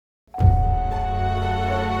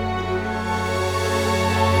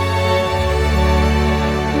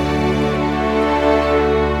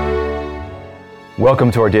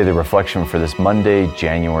Welcome to our daily reflection for this Monday,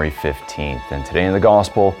 January 15th. And today in the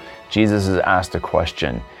Gospel, Jesus is asked a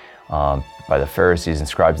question by the Pharisees and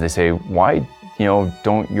scribes. They say, why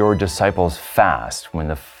don't your disciples fast when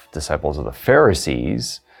the disciples of the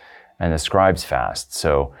Pharisees and the scribes fast?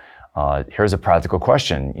 So here's a practical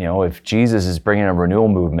question. If Jesus is bringing a renewal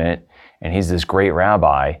movement and he's this great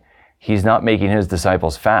rabbi, he's not making his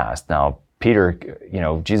disciples fast. Now, Peter,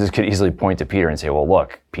 Jesus could easily point to Peter and say, well,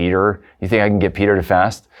 look, Peter, you think I can get Peter to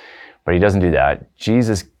fast? But he doesn't do that.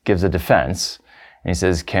 Jesus gives a defense, and he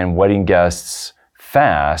says, can wedding guests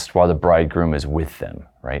fast while the bridegroom is with them,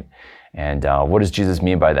 right? And what does Jesus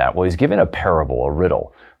mean by that? Well, he's given a parable, a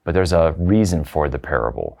riddle, but there's a reason for the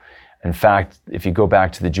parable. In fact, if you go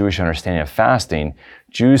back to the Jewish understanding of fasting,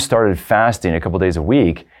 Jews started fasting a couple days a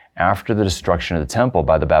week after the destruction of the temple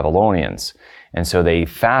by the Babylonians. And so they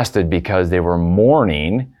fasted because they were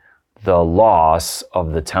mourning the loss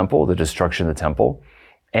of the temple, the destruction of the temple,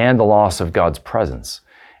 and the loss of God's presence.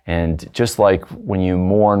 And just like when you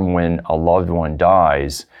mourn when a loved one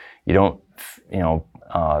dies, you don't,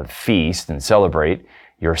 feast and celebrate.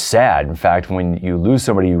 You're sad. In fact, when you lose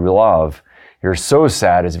somebody you love, you're so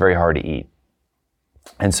sad it's very hard to eat.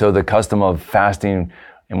 And so the custom of fasting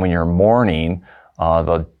and when you're mourning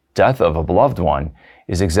the death of a beloved one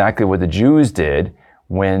is exactly what the Jews did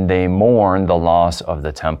when they mourned the loss of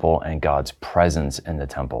the temple and God's presence in the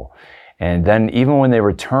temple. And then even when they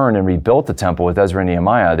returned and rebuilt the temple with Ezra and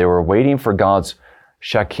Nehemiah, they were waiting for God's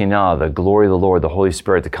Shekinah, the glory of the Lord, the Holy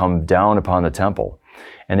Spirit, to come down upon the temple.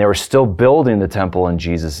 And they were still building the temple in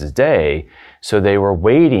Jesus' day, so they were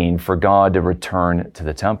waiting for God to return to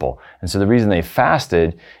the temple. And so the reason they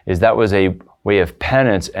fasted is that was a way of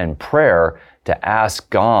penance and prayer to ask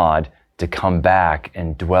God to come back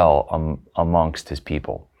and dwell amongst his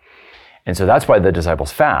people. And so that's why the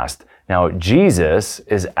disciples fast. Now, Jesus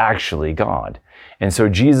is actually God. And so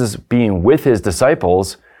Jesus being with his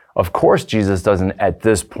disciples, of course, Jesus doesn't at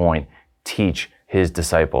this point teach his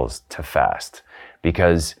disciples to fast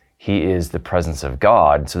because he is the presence of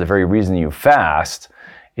God. So the very reason you fast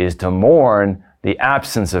is to mourn the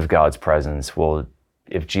absence of God's presence. Well,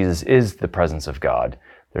 if Jesus is the presence of God,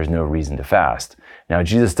 there's no reason to fast. Now,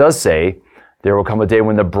 Jesus does say, there will come a day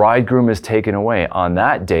when the bridegroom is taken away. On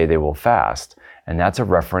that day, they will fast. And that's a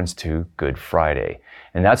reference to Good Friday.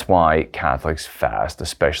 And that's why Catholics fast,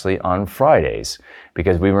 especially on Fridays,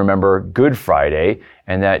 because we remember Good Friday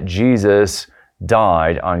and that Jesus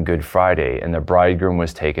died on Good Friday and the bridegroom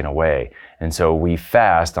was taken away. And so we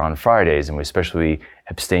fast on Fridays and we especially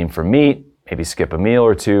abstain from meat, maybe skip a meal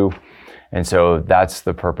or two. And so that's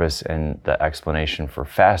the purpose and the explanation for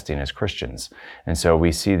fasting as Christians. And so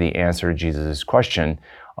we see the answer to Jesus' question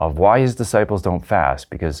of why his disciples don't fast,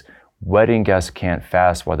 because wedding guests can't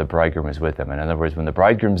fast while the bridegroom is with them. In other words, when the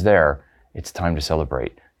bridegroom's there, it's time to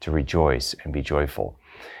celebrate, to rejoice and be joyful.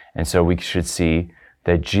 And so we should see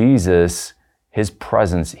that Jesus, his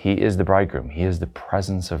presence, he is the bridegroom. He is the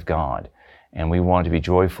presence of God. And we want to be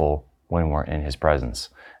joyful when we're in his presence.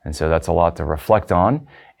 And so that's a lot to reflect on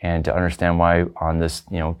and to understand why on this,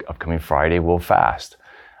 upcoming Friday we'll fast,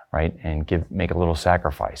 right? And make a little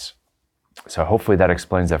sacrifice. So hopefully that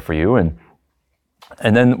explains that for you. And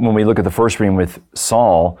then when we look at the first reading with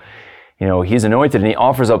Saul, he's anointed and he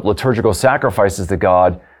offers up liturgical sacrifices to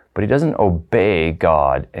God, but he doesn't obey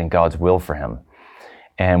God and God's will for him.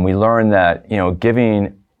 And we learn that,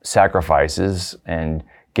 giving sacrifices and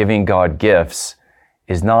giving God gifts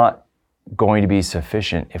is not going to be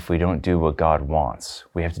sufficient if we don't do what God wants.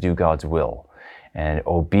 We have to do God's will. And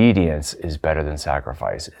obedience is better than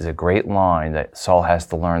sacrifice is a great line that Saul has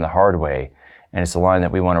to learn the hard way. And it's a line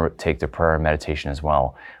that we want to take to prayer and meditation as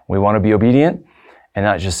well. We want to be obedient and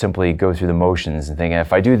not just simply go through the motions and think,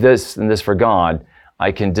 if I do this and this for God,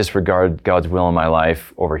 I can disregard God's will in my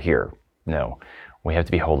life over here. No, we have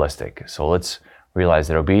to be holistic. So let's realize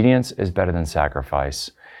that obedience is better than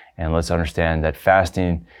sacrifice. And let's understand that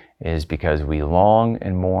fasting is because we long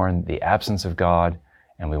and mourn the absence of God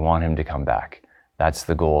and we want him to come back. That's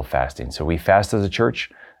the goal of fasting. So we fast as a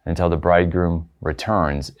church until the bridegroom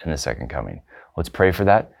returns in the second coming. Let's pray for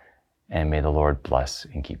that, and may the Lord bless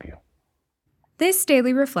and keep you. This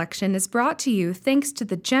daily reflection is brought to you thanks to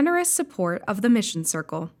the generous support of the Mission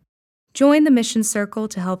Circle. Join the Mission Circle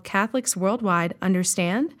to help Catholics worldwide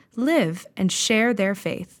understand, live, and share their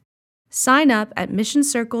faith. Sign up at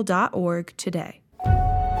missioncircle.org today.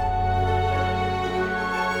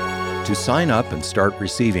 To sign up and start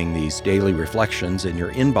receiving these daily reflections in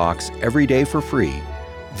your inbox every day for free,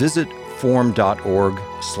 visit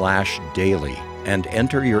formed.org/daily and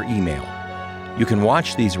enter your email. You can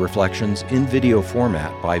watch these reflections in video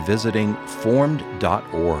format by visiting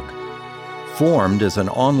formed.org. Formed is an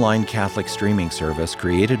online Catholic streaming service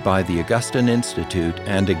created by the Augustine Institute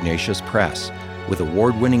and Ignatius Press, with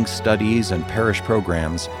award-winning studies and parish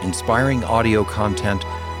programs, inspiring audio content,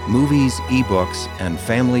 movies, ebooks, and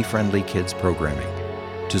family-friendly kids programming.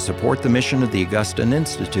 To support the mission of the Augustine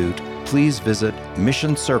Institute, please visit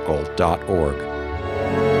missioncircle.org.